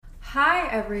Hi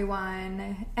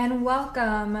everyone, and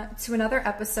welcome to another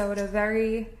episode of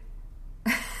very...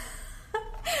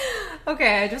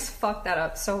 Okay, I just fucked that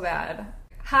up so bad.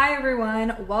 Hi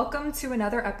everyone, welcome to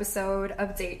another episode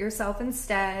of Date Yourself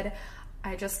Instead.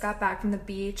 I just got back from the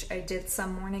beach. I did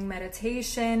some morning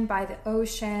meditation by the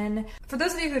ocean. For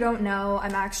those of you who don't know,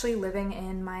 I'm actually living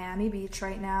in Miami Beach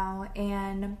right now,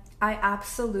 and I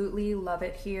absolutely love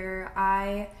it here.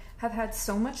 I have had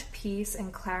so much peace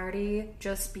and clarity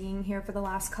just being here for the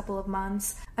last couple of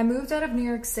months. I moved out of New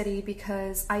York City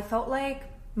because I felt like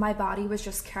my body was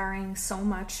just carrying so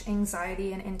much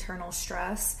anxiety and internal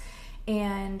stress,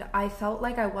 and I felt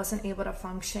like I wasn't able to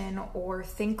function or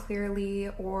think clearly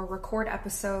or record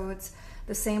episodes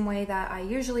the same way that I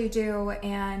usually do.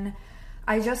 And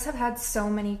I just have had so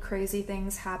many crazy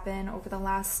things happen over the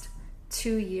last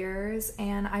 2 years,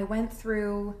 and I went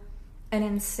through an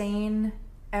insane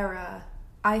era.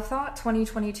 I thought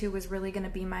 2022 was really going to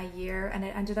be my year, and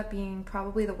it ended up being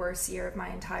probably the worst year of my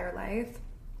entire life.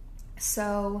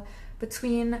 So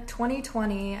between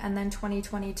 2020 and then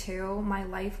 2022, my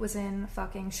life was in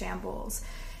fucking shambles.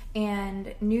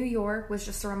 And New York was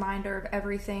just a reminder of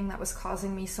everything that was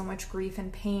causing me so much grief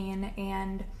and pain.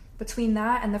 And between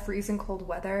that and the freezing cold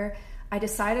weather, I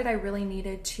decided I really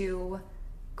needed to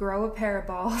grow a pair of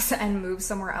balls and move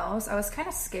somewhere else. I was kind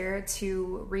of scared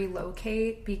to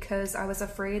relocate because I was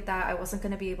afraid that I wasn't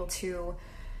going to be able to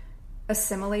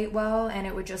assimilate well and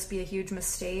it would just be a huge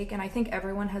mistake. And I think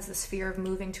everyone has this fear of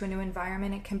moving to a new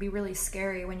environment. It can be really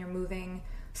scary when you're moving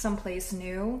someplace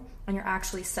new and you're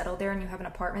actually settled there and you have an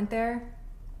apartment there.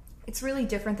 It's really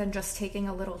different than just taking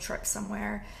a little trip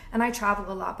somewhere. And I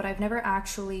travel a lot, but I've never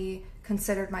actually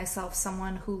considered myself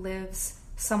someone who lives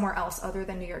somewhere else other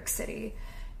than New York City.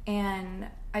 And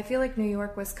I feel like New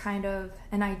York was kind of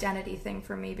an identity thing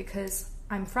for me because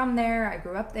I'm from there, I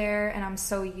grew up there, and I'm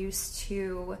so used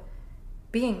to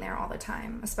being there all the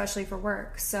time, especially for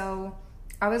work. So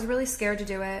I was really scared to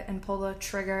do it and pull the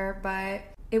trigger, but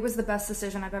it was the best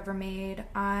decision I've ever made.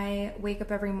 I wake up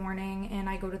every morning and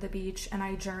I go to the beach and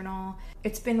I journal.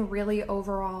 It's been really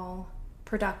overall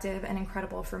productive and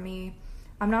incredible for me.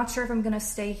 I'm not sure if I'm gonna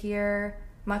stay here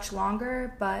much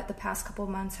longer, but the past couple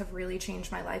of months have really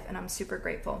changed my life and I'm super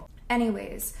grateful.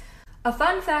 Anyways, a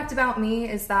fun fact about me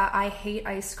is that I hate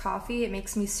iced coffee. It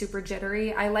makes me super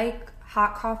jittery. I like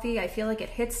hot coffee. I feel like it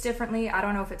hits differently. I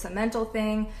don't know if it's a mental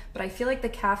thing, but I feel like the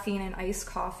caffeine in iced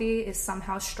coffee is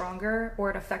somehow stronger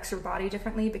or it affects your body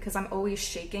differently because I'm always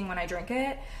shaking when I drink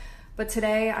it. But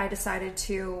today I decided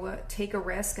to take a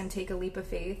risk and take a leap of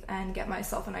faith and get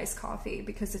myself an iced coffee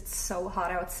because it's so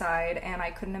hot outside and I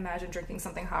couldn't imagine drinking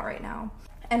something hot right now.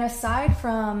 And aside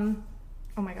from,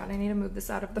 oh my God, I need to move this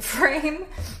out of the frame.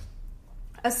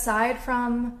 Aside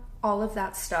from all of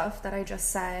that stuff that I just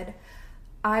said,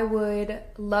 I would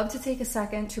love to take a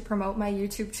second to promote my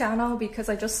YouTube channel because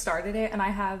I just started it and I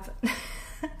have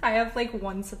like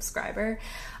 1 subscriber.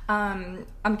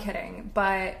 I'm kidding,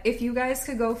 but if you guys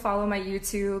could go follow my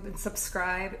YouTube and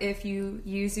subscribe if you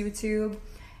use YouTube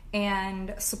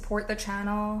and support the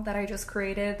channel that I just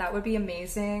created, that would be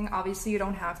amazing. Obviously you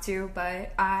don't have to,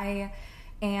 but I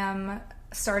am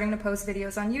starting to post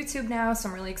videos on YouTube now, so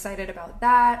I'm really excited about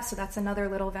that. So that's another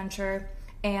little venture.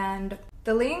 And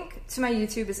the link to my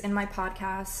YouTube is in my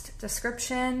podcast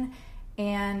description.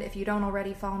 And if you don't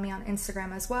already follow me on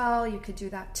Instagram as well, you could do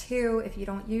that too. If you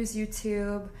don't use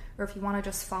YouTube or if you want to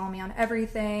just follow me on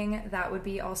everything, that would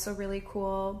be also really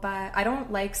cool. But I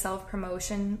don't like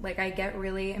self-promotion. Like I get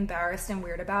really embarrassed and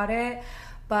weird about it,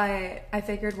 but I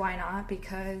figured why not,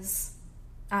 because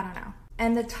I don't know.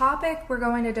 And the topic we're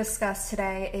going to discuss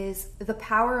today is the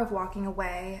power of walking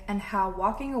away and how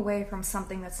walking away from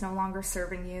something that's no longer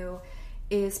serving you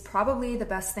is probably the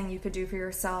best thing you could do for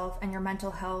yourself and your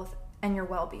mental health and your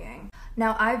well-being.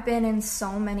 Now, I've been in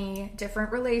so many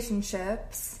different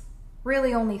relationships,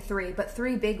 really only 3, but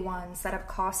 3 big ones that have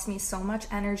cost me so much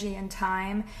energy and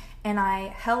time, and I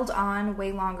held on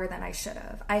way longer than I should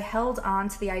have. I held on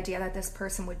to the idea that this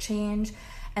person would change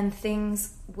and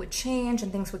things would change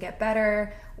and things would get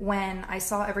better when I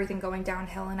saw everything going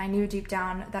downhill and I knew deep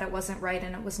down that it wasn't right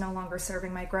and it was no longer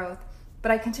serving my growth.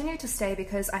 But I continued to stay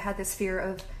because I had this fear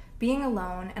of being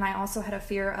alone, and I also had a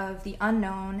fear of the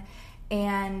unknown.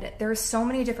 And there's so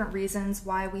many different reasons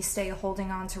why we stay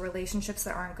holding on to relationships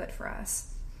that aren't good for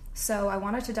us. So I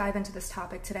wanted to dive into this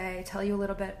topic today, tell you a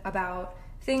little bit about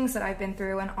things that I've been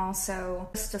through, and also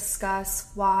just discuss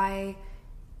why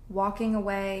walking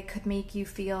away could make you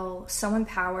feel so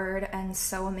empowered and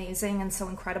so amazing and so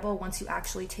incredible once you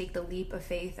actually take the leap of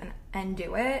faith and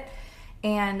do it.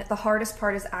 And the hardest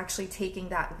part is actually taking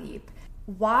that leap.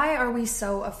 why are we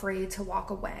so afraid to walk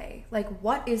away? Like,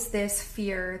 what is this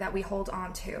fear that we hold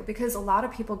on to? Because a lot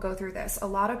of people go through this. A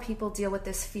lot of people deal with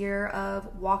this fear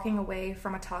of walking away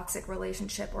from a toxic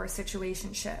relationship or a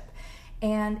situationship.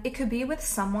 And it could be with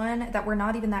someone that we're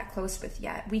not even that close with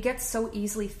yet. We get so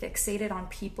easily fixated on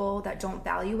people that don't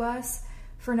value us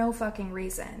for no fucking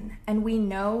reason. And we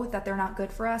know that they're not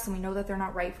good for us and we know that they're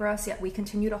not right for us, yet we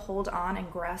continue to hold on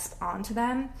and grasp onto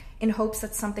them in hopes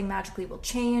that something magically will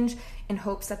change, in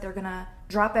hopes that they're gonna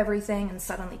drop everything and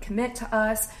suddenly commit to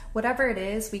us. Whatever it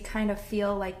is, we kind of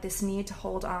feel like this need to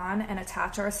hold on and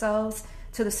attach ourselves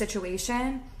to the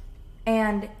situation.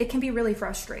 And it can be really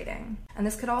frustrating. And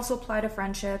this could also apply to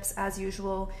friendships, as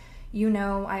usual. You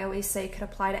know, I always say it could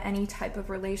apply to any type of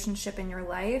relationship in your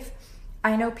life.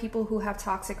 I know people who have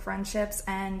toxic friendships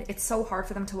and it's so hard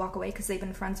for them to walk away because they've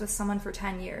been friends with someone for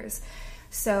 10 years.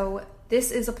 So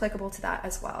this is applicable to that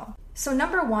as well. So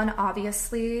number one,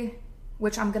 obviously,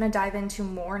 which I'm going to dive into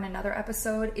more in another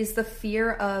episode, is the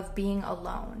fear of being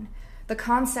alone. The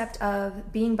concept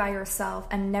of being by yourself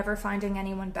and never finding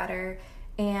anyone better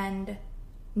and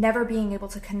never being able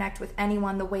to connect with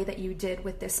anyone the way that you did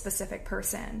with this specific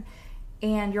person.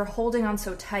 And you're holding on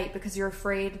so tight because you're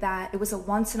afraid that it was a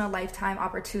once-in-a-lifetime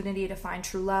opportunity to find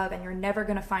true love and you're never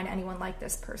going to find anyone like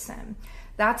this person.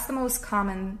 That's the most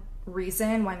common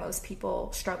reason why most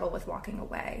people struggle with walking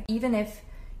away. Even if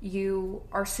you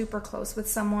are super close with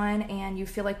someone and you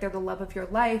feel like they're the love of your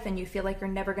life and you feel like you're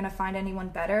never going to find anyone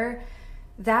better,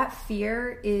 that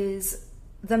fear is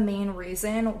the main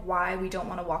reason why we don't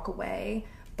want to walk away.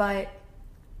 But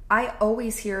I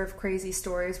always hear of crazy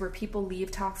stories where people leave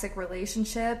toxic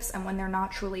relationships and when they're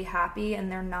not truly happy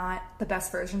and they're not the best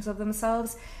versions of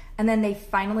themselves, and then they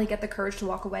finally get the courage to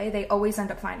walk away, they always end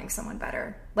up finding someone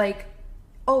better. Like,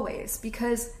 always.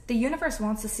 Because the universe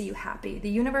wants to see you happy. The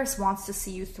universe wants to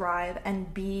see you thrive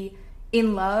and be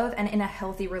in love and in a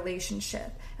healthy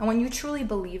relationship. And when you truly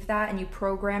believe that and you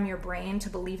program your brain to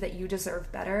believe that you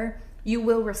deserve better, you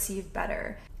will receive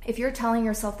better. If you're telling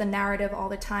yourself the narrative all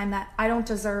the time that I don't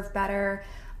deserve better,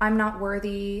 I'm not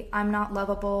worthy, I'm not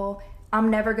lovable,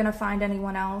 I'm never gonna find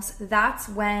anyone else, that's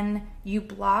when you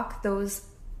block those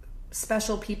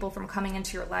special people from coming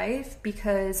into your life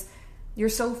because you're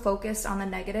so focused on the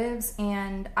negatives.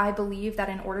 And I believe that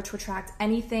in order to attract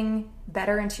anything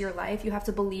better into your life, you have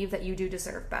to believe that you do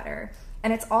deserve better.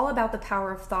 And it's all about the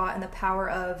power of thought and the power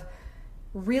of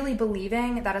really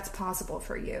believing that it's possible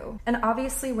for you. And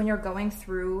obviously when you're going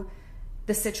through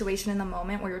the situation in the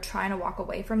moment where you're trying to walk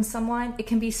away from someone, it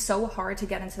can be so hard to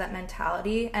get into that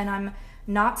mentality. And I'm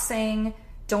not saying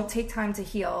don't take time to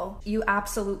heal. You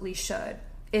absolutely should.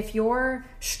 If you're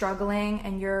struggling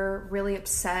and you're really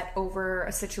upset over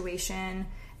a situation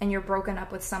and you're broken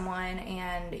up with someone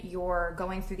and you're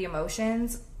going through the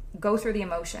emotions, go through the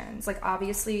emotions. Like,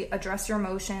 obviously address your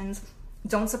emotions.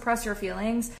 Don't suppress your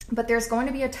feelings, but there's going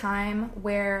to be a time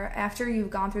where after you've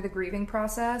gone through the grieving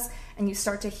process and you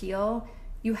start to heal,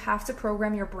 you have to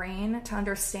program your brain to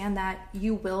understand that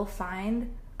you will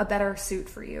find a better suit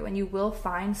for you and you will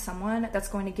find someone that's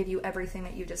going to give you everything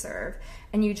that you deserve.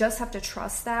 And you just have to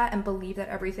trust that and believe that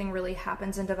everything really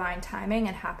happens in divine timing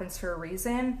and happens for a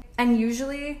reason. And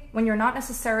usually when you're not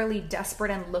necessarily desperate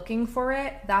and looking for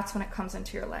it, that's when it comes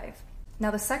into your life.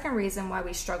 Now, the second reason why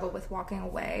we struggle with walking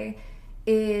away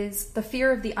is the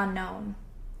fear of the unknown.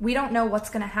 We don't know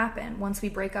what's going to happen once we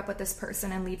break up with this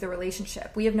person and leave the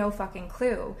relationship. We have no fucking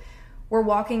clue. We're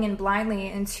walking in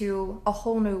blindly into a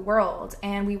whole new world,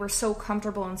 and we were so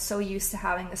comfortable and so used to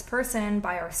having this person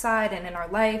by our side and in our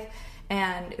life,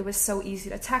 and it was so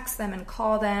easy to text them and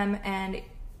call them, and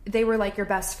they were like your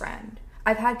best friend.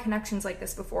 I've had connections like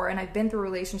this before, and I've been through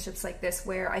relationships like this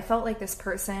where I felt like this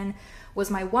person was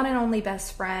my one and only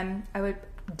best friend. I would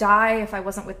die if I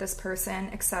wasn't with this person,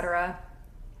 etc.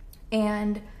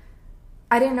 And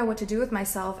I didn't know what to do with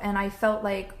myself, and I felt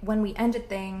like when we ended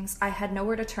things, I had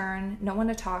nowhere to turn, no one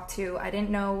to talk to. I didn't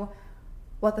know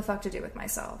what the fuck to do with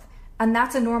myself. And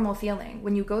that's a normal feeling.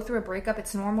 When you go through a breakup,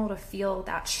 it's normal to feel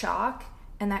that shock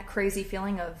and that crazy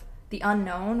feeling of the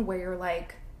unknown where you're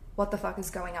like, what the fuck is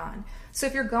going on? So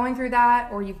if you're going through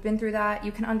that or you've been through that,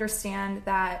 you can understand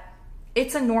that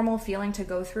it's a normal feeling to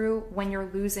go through when you're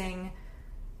losing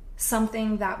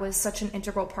something that was such an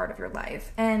integral part of your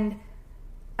life. And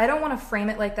I don't want to frame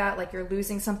it like that, like you're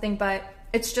losing something, but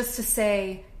it's just to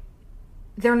say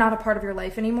they're not a part of your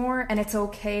life anymore, and it's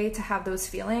okay to have those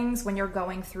feelings when you're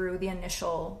going through the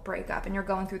initial breakup and you're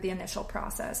going through the initial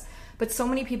process. But so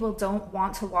many people don't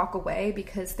want to walk away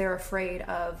because they're afraid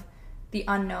of the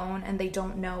unknown and they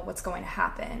don't know what's going to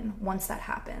happen once that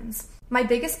happens. My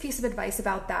biggest piece of advice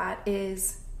about that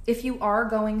is if you are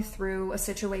going through a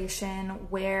situation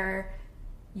where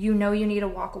you know you need to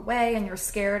walk away and you're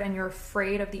scared and you're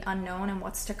afraid of the unknown and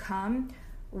what's to come,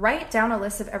 write down a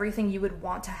list of everything you would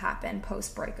want to happen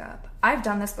post-breakup. I've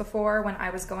done this before when I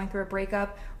was going through a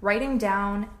breakup, writing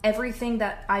down everything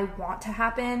that I want to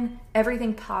happen,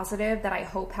 everything positive that I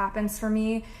hope happens for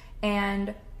me,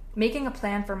 and making a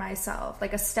plan for myself,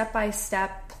 like a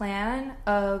step-by-step plan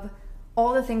of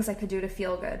all the things I could do to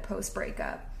feel good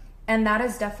post-breakup. And that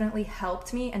has definitely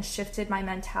helped me and shifted my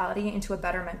mentality into a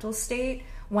better mental state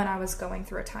when I was going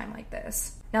through a time like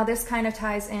this. Now, this kind of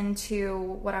ties into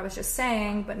what I was just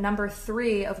saying, but number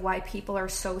 3 of why people are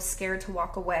so scared to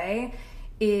walk away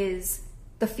is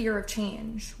the fear of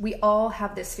change. We all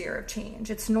have this fear of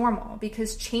change. It's normal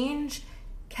because change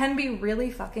can be really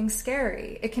fucking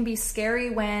scary. It can be scary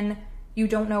when you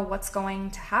don't know what's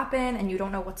going to happen and you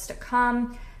don't know what's to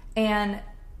come. And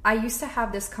I used to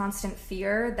have this constant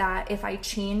fear that if I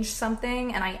changed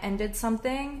something and I ended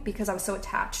something because I was so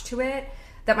attached to it,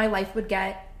 that my life would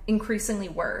get increasingly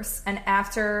worse. And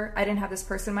after I didn't have this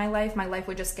person in my life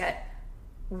would just get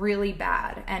really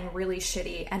bad and really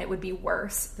shitty, and it would be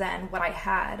worse than what I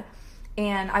had.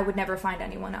 And I would never find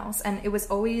anyone else. And it was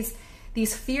always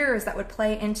these fears that would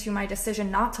play into my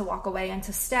decision not to walk away and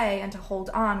to stay and to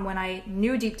hold on when I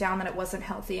knew deep down that it wasn't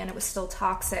healthy and it was still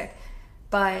toxic.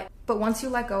 But once you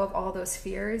let go of all those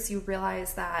fears, you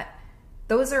realize that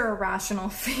those are irrational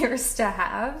fears to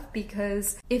have,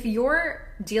 because if you're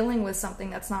dealing with something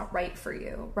that's not right for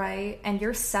you, right, and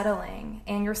you're settling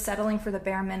for the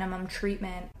bare minimum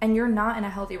treatment and you're not in a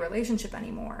healthy relationship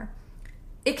anymore,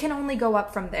 it can only go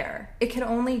up from there. It can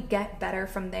only get better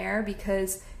from there,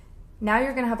 because now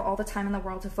you're going to have all the time in the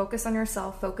world to focus on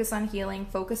yourself, focus on healing,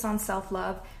 focus on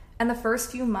self-love. And the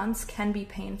first few months can be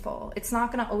painful. It's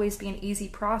not going to always be an easy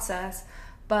process,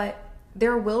 but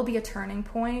there will be a turning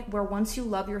point where once you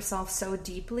love yourself so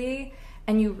deeply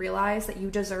and you realize that you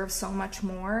deserve so much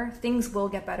more, things will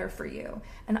get better for you.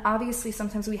 And obviously,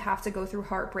 sometimes we have to go through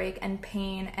heartbreak and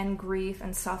pain and grief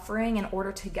and suffering in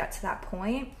order to get to that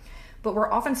point. But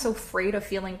we're often so afraid of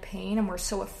feeling pain, and we're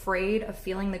so afraid of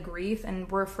feeling the grief, and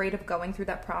we're afraid of going through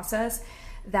that process,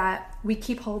 that we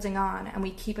keep holding on and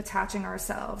we keep attaching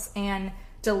ourselves and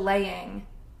delaying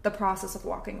the process of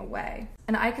walking away.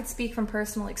 And I could speak from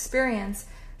personal experience.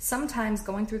 Sometimes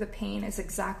going through the pain is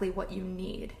exactly what you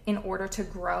need in order to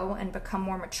grow and become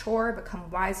more mature, become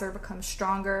wiser, become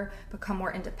stronger, become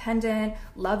more independent,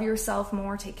 love yourself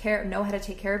more, know how to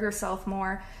take care of yourself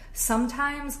more.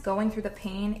 Sometimes going through the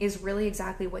pain is really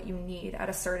exactly what you need at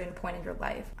a certain point in your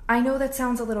life. I know that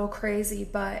sounds a little crazy,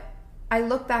 but I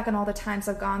look back on all the times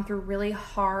I've gone through really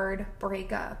hard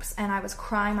breakups, and I was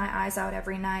crying my eyes out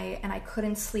every night, and I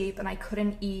couldn't sleep and I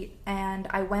couldn't eat, and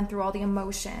I went through all the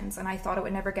emotions and I thought it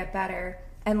would never get better.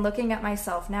 And looking at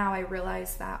myself now, I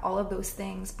realize that all of those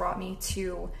things brought me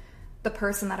to the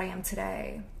person that I am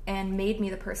today and made me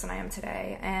the person I am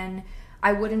today. And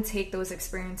I wouldn't take those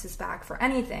experiences back for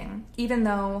anything, even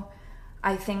though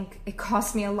I think it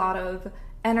cost me a lot of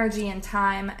energy and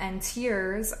time and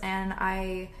tears, and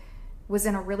I was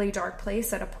in a really dark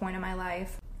place at a point in my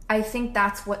life. I think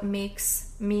that's what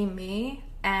makes me me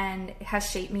and has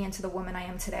shaped me into the woman I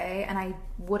am today, and I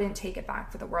wouldn't take it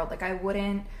back for the world. Like, I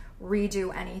wouldn't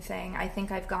redo anything. I think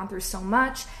I've gone through so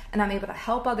much, and I'm able to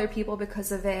help other people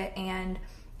because of it, and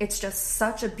it's just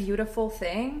such a beautiful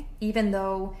thing. Even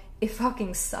though it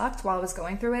fucking sucked while I was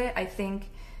going through it, I think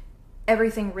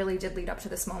everything really did lead up to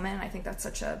this moment, and I think that's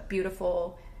such a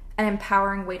beautiful and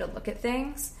empowering way to look at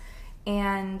things.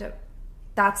 And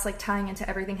that's like tying into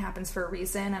everything happens for a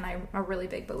reason, and I'm a really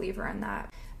big believer in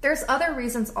that. There's other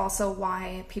reasons also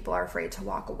why people are afraid to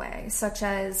walk away, such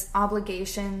as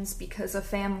obligations because of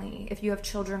family. If you have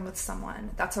children with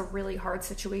someone, that's a really hard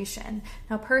situation.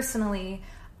 Now, personally,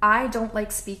 I don't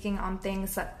like speaking on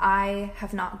things that I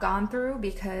have not gone through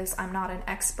because I'm not an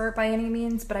expert by any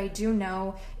means, but I do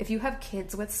know if you have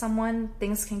kids with someone,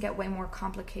 things can get way more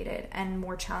complicated and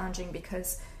more challenging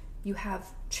because you have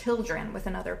children with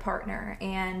another partner.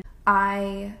 And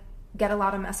I get a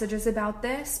lot of messages about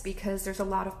this because there's a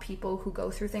lot of people who go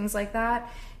through things like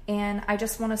that. And I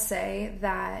just want to say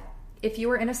that if you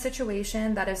are in a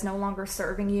situation that is no longer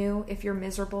serving you, if you're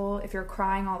miserable, if you're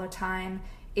crying all the time,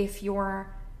 if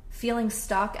you're feeling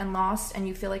stuck and lost and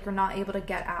you feel like you're not able to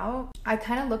get out, I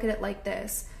kind of look at it like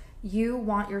this. You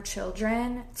want your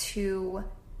children to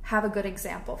have a good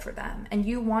example for them, and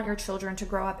you want your children to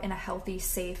grow up in a healthy,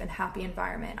 safe, and happy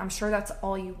environment. I'm sure that's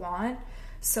all you want.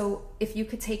 So if you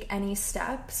could take any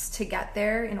steps to get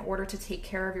there in order to take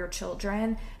care of your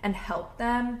children and help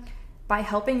them by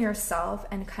helping yourself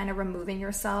and kind of removing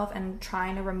yourself and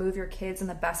trying to remove your kids in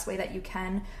the best way that you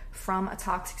can from a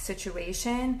toxic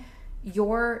situation,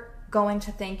 you're going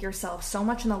to thank yourself so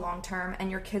much in the long term,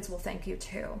 and your kids will thank you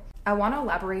too. I want to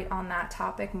elaborate on that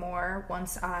topic more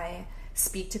once I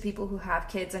speak to people who have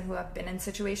kids and who have been in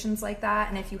situations like that.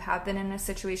 And if you have been in a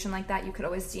situation like that, you could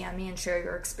always DM me and share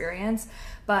your experience.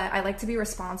 But I like to be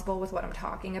responsible with what I'm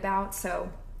talking about, so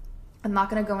I'm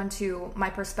not going to go into my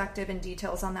perspective and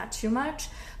details on that too much,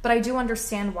 but I do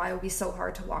understand why it would be so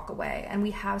hard to walk away, and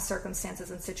we have circumstances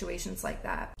and situations like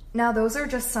that. Now, those are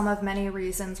just some of many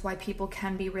reasons why people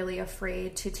can be really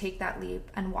afraid to take that leap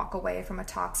and walk away from a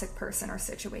toxic person or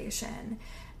situation.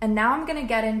 And now I'm going to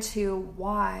get into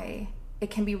why it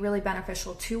can be really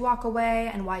beneficial to walk away,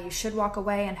 and why you should walk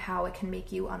away, and how it can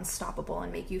make you unstoppable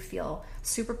and make you feel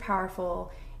super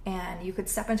powerful. And you could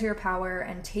step into your power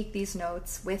and take these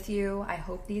notes with you. I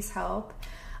hope these help.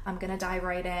 I'm gonna dive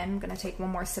right in. I'm gonna take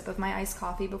one more sip of my iced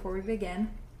coffee before we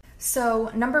begin. So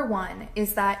number one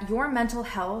is that your mental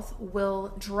health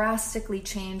will drastically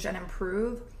change and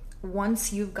improve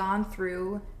once you've gone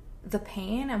through the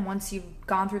pain and once you've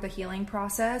gone through the healing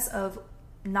process of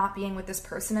not being with this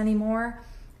person anymore.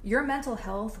 Your mental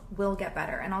health will get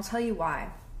better, and I'll tell you why.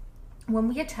 When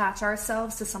we attach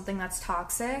ourselves to something that's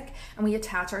toxic, and we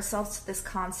attach ourselves to this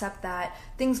concept that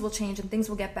things will change and things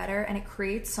will get better, and it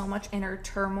creates so much inner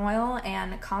turmoil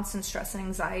and constant stress and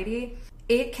anxiety,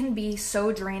 it can be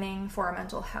so draining for our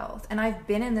mental health. And I've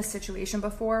been in this situation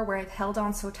before where I've held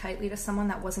on so tightly to someone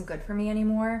that wasn't good for me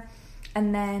anymore.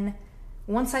 And then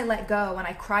once I let go and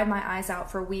I cried my eyes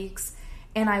out for weeks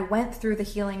and I went through the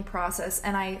healing process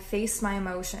and I faced my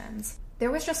emotions, there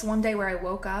was just one day where I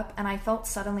woke up and I felt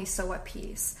suddenly so at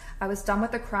peace. I was done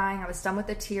with the crying, I was done with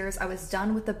the tears, I was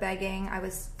done with the begging, I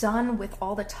was done with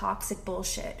all the toxic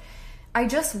bullshit. I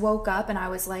just woke up and I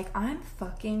was like, I'm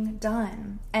fucking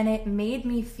done. And it made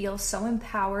me feel so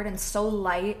empowered and so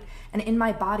light. And in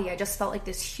my body, I just felt like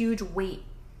this huge weight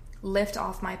lift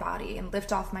off my body and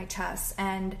lift off my chest.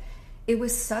 And it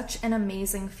was such an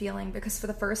amazing feeling because for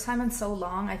the first time in so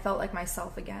long, I felt like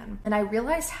myself again. And I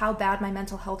realized how bad my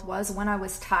mental health was when I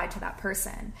was tied to that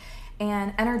person.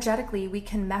 And energetically, we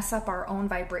can mess up our own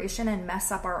vibration and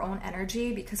mess up our own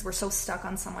energy because we're so stuck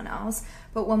on someone else.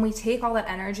 But when we take all that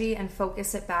energy and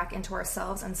focus it back into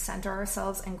ourselves and center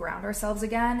ourselves and ground ourselves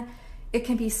again, it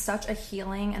can be such a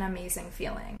healing and amazing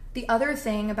feeling. The other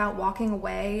thing about walking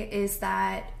away is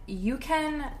that you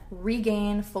can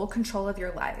regain full control of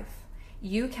your life.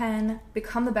 You can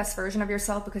become the best version of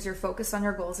yourself because you're focused on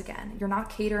your goals again. You're not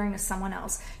catering to someone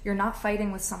else. You're not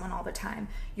fighting with someone all the time.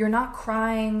 You're not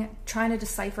crying, trying to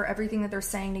decipher everything that they're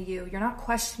saying to you. You're not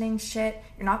questioning shit.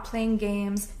 You're not playing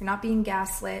games. You're not being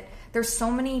gaslit. There's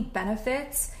so many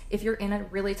benefits if you're in a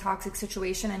really toxic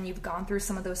situation and you've gone through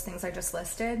some of those things I just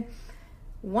listed.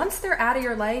 Once they're out of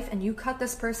your life and you cut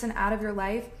this person out of your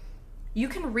life, you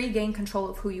can regain control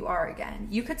of who you are again.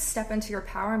 You could step into your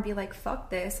power and be like, fuck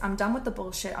this. I'm done with the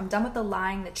bullshit. I'm done with the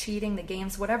lying, the cheating, the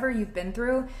games, whatever you've been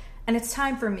through. And it's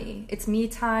time for me. It's me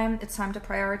time. It's time to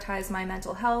prioritize my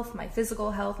mental health, my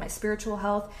physical health, my spiritual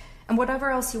health, and whatever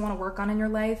else you want to work on in your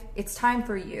life. It's time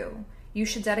for you. You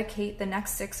should dedicate the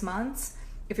next 6 months.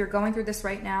 If you're going through this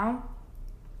right now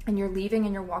and you're leaving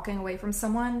and you're walking away from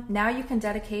someone, now you can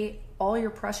dedicate all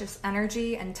your precious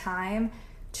energy and time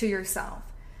to yourself.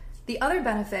 The other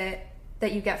benefit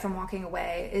that you get from walking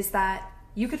away is that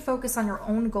you could focus on your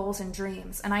own goals and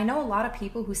dreams. And I know a lot of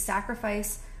people who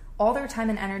sacrifice all their time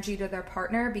and energy to their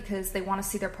partner because they want to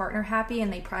see their partner happy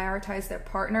and they prioritize their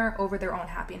partner over their own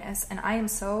happiness. And I am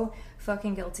so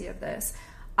fucking guilty of this.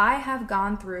 I have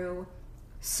gone through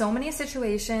so many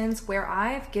situations where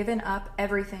I've given up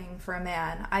everything for a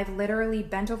man. I've literally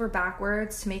bent over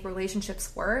backwards to make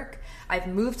relationships work. I've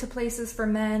moved to places for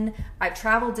men. I've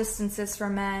traveled distances for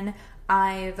men.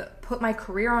 I've put my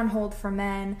career on hold for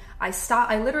men. I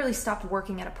literally stopped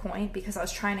working at a point because I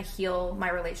was trying to heal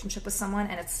my relationship with someone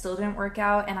and it still didn't work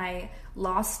out. And I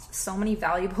lost so many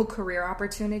valuable career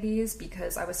opportunities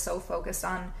because I was so focused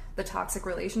on the toxic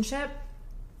relationship.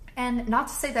 And not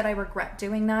to say that I regret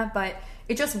doing that, but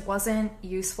it just wasn't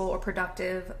useful or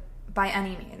productive by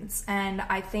any means. And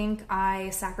I think I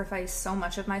sacrificed so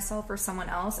much of myself for someone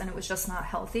else and it was just not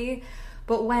healthy.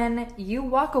 But when you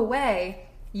walk away,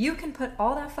 you can put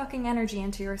all that fucking energy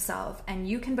into yourself and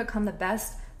you can become the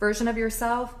best version of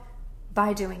yourself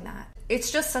by doing that.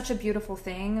 It's just such a beautiful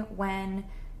thing when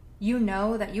you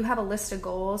know that you have a list of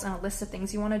goals and a list of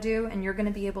things you want to do and you're going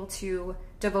to be able to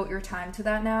devote your time to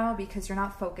that now because you're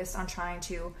not focused on trying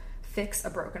to fix a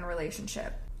broken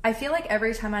relationship. I feel like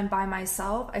every time I'm by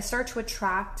myself, I start to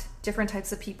attract different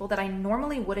types of people that I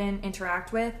normally wouldn't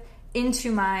interact with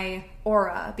into my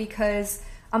aura because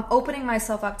I'm opening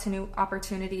myself up to new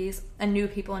opportunities and new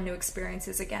people and new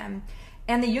experiences again.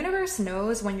 And the universe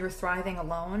knows when you're thriving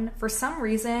alone. For some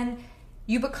reason,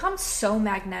 you become so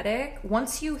magnetic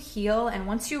once you heal and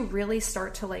once you really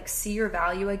start to like see your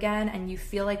value again and you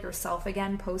feel like yourself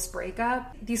again post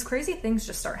breakup, these crazy things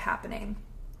just start happening.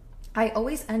 I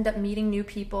always end up meeting new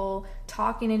people,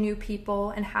 talking to new people,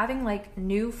 and having like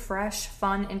new, fresh,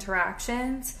 fun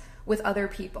interactions with other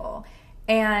people.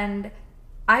 And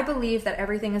I believe that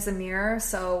everything is a mirror,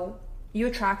 so you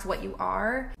attract what you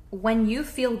are. When you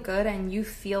feel good and you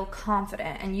feel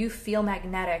confident and you feel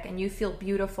magnetic and you feel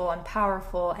beautiful and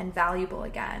powerful and valuable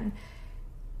again,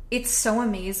 it's so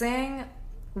amazing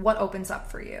what opens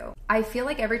up for you. I feel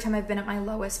like every time I've been at my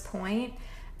lowest point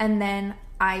and then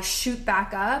I shoot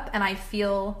back up and I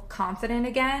feel confident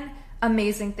again,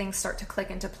 amazing things start to click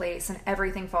into place and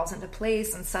everything falls into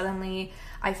place, and suddenly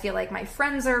I feel like my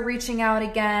friends are reaching out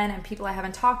again and people I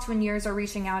haven't talked to in years are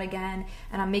reaching out again,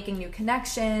 and I'm making new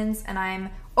connections and I'm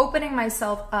opening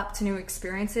myself up to new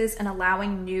experiences and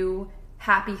allowing new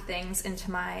happy things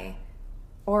into my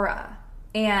aura.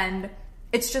 And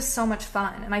it's just so much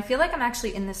fun. And I feel like I'm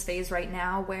actually in this phase right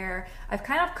now where I've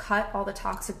kind of cut all the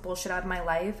toxic bullshit out of my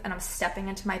life and I'm stepping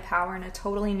into my power in a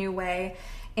totally new way.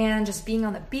 And just being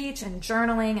on the beach and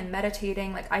journaling and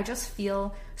meditating, like I just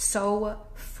feel so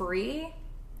free.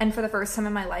 And for the first time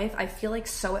in my life, I feel like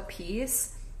so at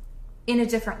peace in a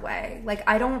different way. Like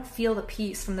I don't feel the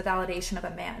peace from the validation of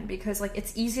a man, because like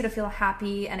it's easy to feel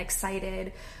happy and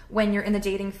excited when you're in the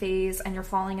dating phase and you're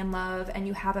falling in love and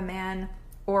you have a man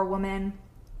or woman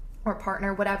or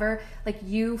partner, whatever. Like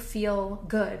you feel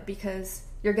good because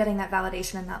you're getting that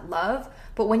validation and that love.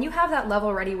 But when you have that love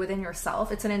already within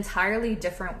yourself, it's an entirely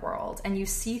different world and you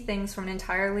see things from an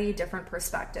entirely different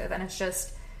perspective. And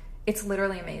it's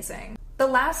literally amazing. The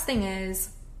last thing is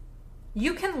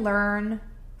you can learn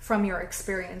from your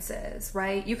experiences,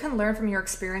 right? You can learn from your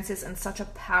experiences in such a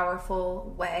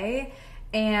powerful way.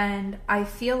 And I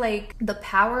feel like the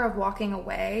power of walking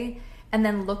away and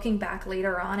then looking back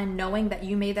later on and knowing that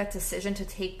you made that decision to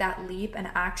take that leap and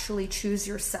actually choose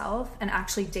yourself and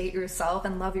actually date yourself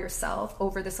and love yourself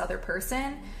over this other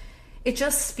person, it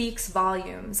just speaks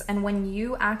volumes. And when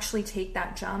you actually take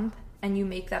that jump and you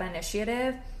make that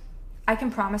initiative, I can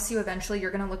promise you eventually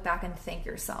you're going to look back and thank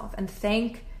yourself and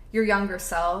thank your younger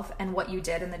self and what you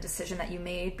did and the decision that you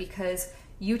made, because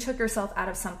you took yourself out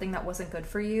of something that wasn't good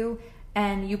for you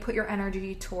and you put your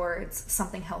energy towards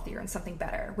something healthier and something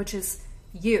better, which is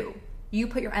you. You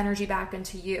put your energy back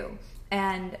into you.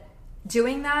 And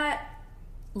doing that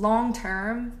long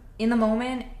term, in the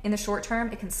moment, in the short term,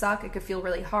 it can suck. It could feel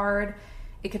really hard.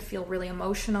 It could feel really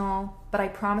emotional. But I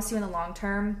promise you in the long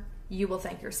term, you will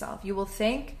thank yourself. You will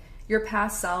thank your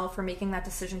past self for making that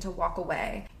decision to walk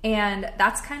away. And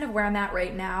that's kind of where I'm at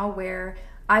right now, where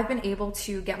I've been able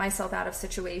to get myself out of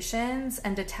situations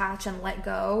and detach and let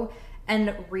go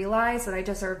and realize that I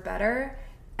deserve better.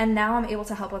 And now I'm able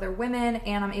to help other women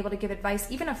and I'm able to give advice,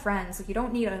 even to friends. Like you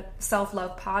don't need a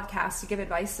self-love podcast to give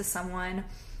advice to someone.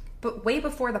 But way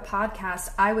before the podcast,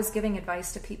 I was giving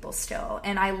advice to people still.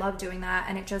 And I love doing that.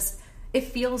 And it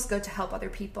feels good to help other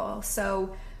people.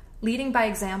 So leading by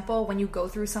example when you go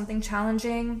through something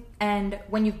challenging and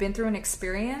when you've been through an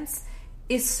experience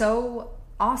is so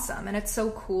awesome. And it's so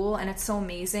cool and it's so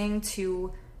amazing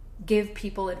to give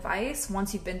people advice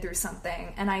once you've been through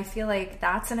something. And I feel like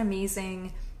that's an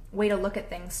amazing way to look at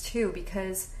things too,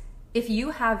 because if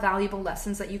you have valuable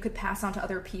lessons that you could pass on to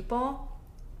other people,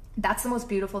 that's the most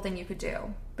beautiful thing you could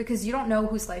do, because you don't know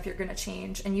whose life you're going to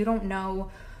change and you don't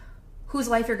know whose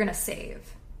life you're going to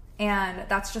save. And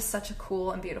that's just such a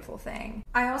cool and beautiful thing.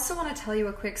 I also want to tell you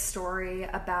a quick story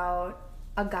about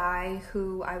a guy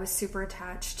who I was super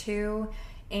attached to,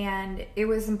 and it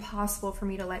was impossible for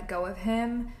me to let go of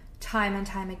him time and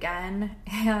time again.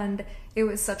 And it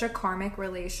was such a karmic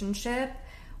relationship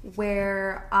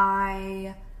where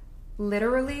I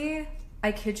literally,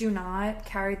 I kid you not,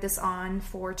 carried this on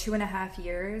for 2.5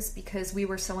 years because we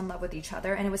were so in love with each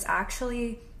other. And it was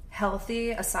actually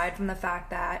healthy aside from the fact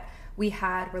that we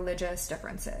had religious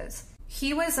differences.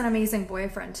 He was an amazing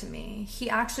boyfriend to me. He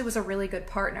actually was a really good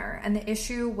partner. And the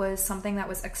issue was something that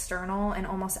was external and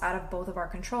almost out of both of our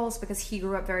controls, because he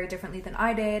grew up very differently than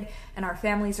I did. And our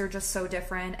families are just so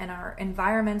different and our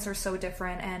environments are so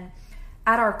different. And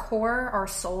at our core, our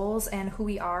souls and who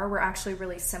we are, we're actually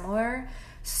really similar.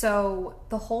 So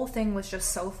the whole thing was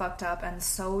just so fucked up and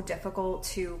so difficult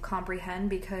to comprehend,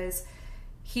 because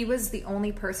he was the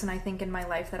only person I think in my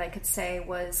life that I could say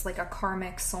was like a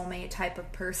karmic soulmate type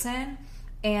of person.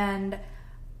 And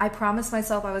I promised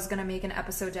myself I was going to make an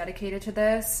episode dedicated to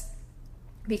this.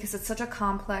 because it's such a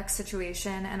complex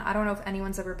situation, and I don't know if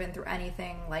anyone's ever been through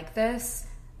anything like this,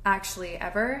 actually,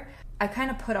 ever. I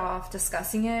kind of put off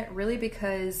discussing it really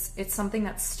because it's something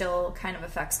that still kind of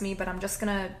affects me, but I'm just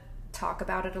gonna talk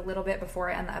about it a little bit before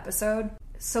I end the episode.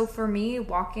 So for me,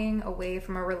 walking away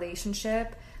from a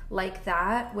relationship like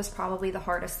that was probably the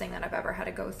hardest thing that I've ever had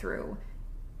to go through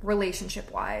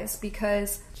relationship-wise,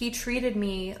 because he treated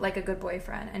me like a good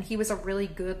boyfriend, and he was a really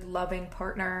good, loving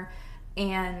partner,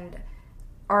 and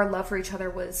our love for each other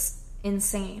was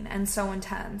insane and so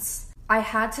intense. I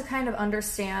had to kind of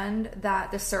understand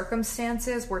that the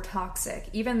circumstances were toxic.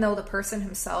 Even though the person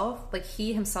himself, like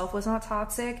he himself was not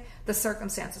toxic, the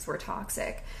circumstances were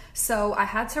toxic. So I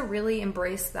had to really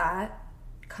embrace that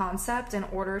concept in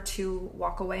order to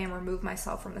walk away and remove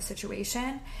myself from the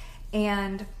situation.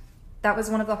 And that was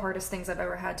one of the hardest things I've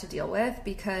ever had to deal with,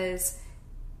 because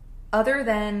other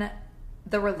than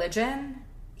the religion,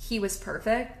 he was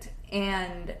perfect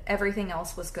and everything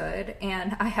else was good,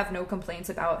 and I have no complaints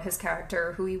about his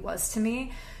character, who he was to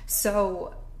me.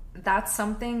 So that's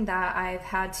something that I've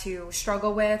had to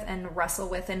struggle with and wrestle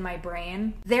with in my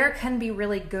brain. There can be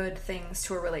really good things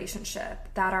to a relationship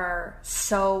that are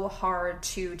so hard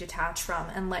to detach from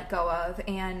and let go of.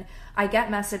 And I get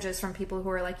messages from people who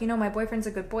are like, my boyfriend's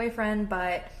a good boyfriend,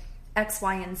 but X,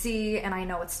 Y, and Z, and I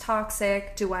know it's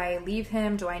toxic. Do I leave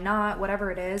him? Do I not?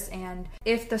 Whatever it is. And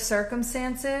if the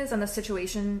circumstances and the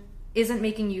situation isn't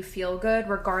making you feel good,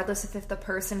 regardless if the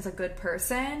person's a good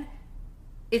person,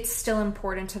 it's still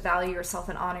important to value yourself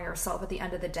and honor yourself at the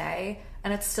end of the day.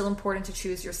 And it's still important to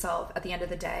choose yourself at the end of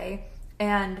the day.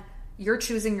 And you're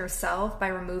choosing yourself by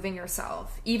removing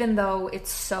yourself, even though it's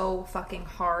so fucking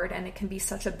hard and it can be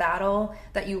such a battle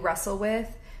that you wrestle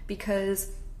with,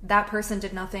 because that person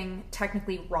did nothing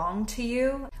technically wrong to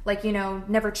you. Like,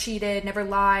 never cheated, never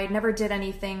lied, never did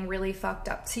anything really fucked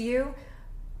up to you.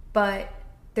 But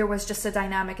there was just a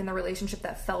dynamic in the relationship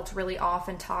that felt really off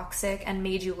and toxic and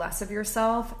made you less of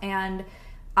yourself. And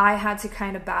I had to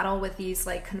kind of battle with these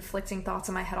like conflicting thoughts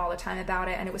in my head all the time about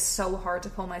it. And it was so hard to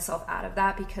pull myself out of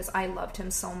that because I loved him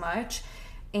so much.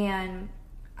 And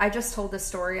I just told this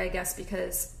story, I guess,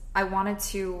 because I wanted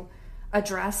to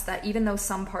address that even though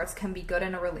some parts can be good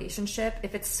in a relationship,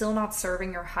 if it's still not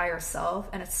serving your higher self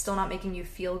and it's still not making you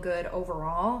feel good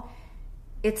overall,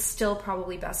 it's still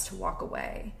probably best to walk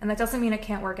away. And that doesn't mean it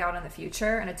can't work out in the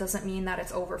future, and it doesn't mean that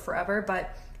it's over forever,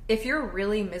 but if you're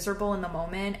really miserable in the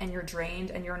moment and you're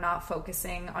drained and you're not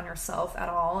focusing on yourself at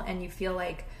all and you feel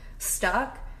like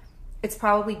stuck, it's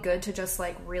probably good to just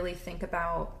like really think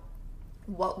about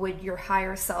what would your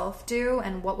higher self do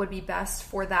and what would be best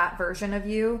for that version of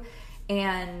you.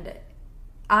 And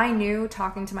I knew,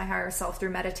 talking to my higher self through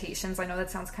meditations, I know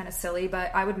that sounds kind of silly,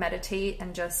 but I would meditate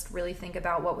and just really think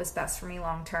about what was best for me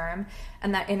long term.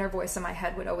 And that inner voice in my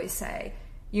head would always say,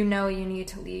 you need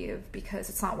to leave because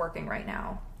it's not working right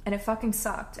now. And it fucking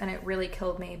sucked and it really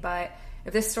killed me. But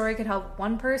if this story could help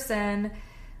one person,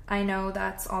 I know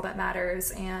that's all that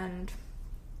matters. And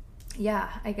yeah,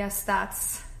 I guess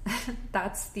that's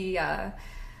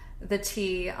the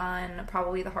tea on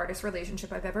probably the hardest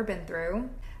relationship I've ever been through.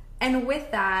 And with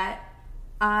that,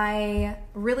 I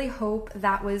really hope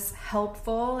that was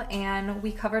helpful, and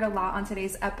we covered a lot on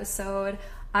today's episode.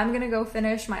 I'm gonna go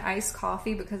finish my iced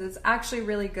coffee because it's actually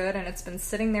really good and it's been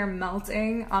sitting there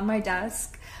melting on my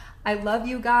desk. I love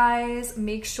you guys.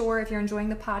 Make sure, if you're enjoying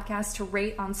the podcast, to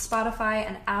rate on Spotify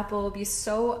and Apple. It'd be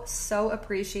so, so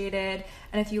appreciated.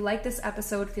 And if you like this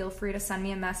episode, feel free to send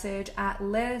me a message at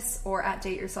Liz or at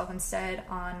Date Yourself Instead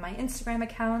on my Instagram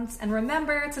accounts. And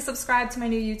remember to subscribe to my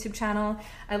new YouTube channel.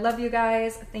 I love you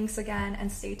guys. Thanks again,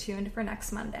 and stay tuned for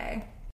next Monday.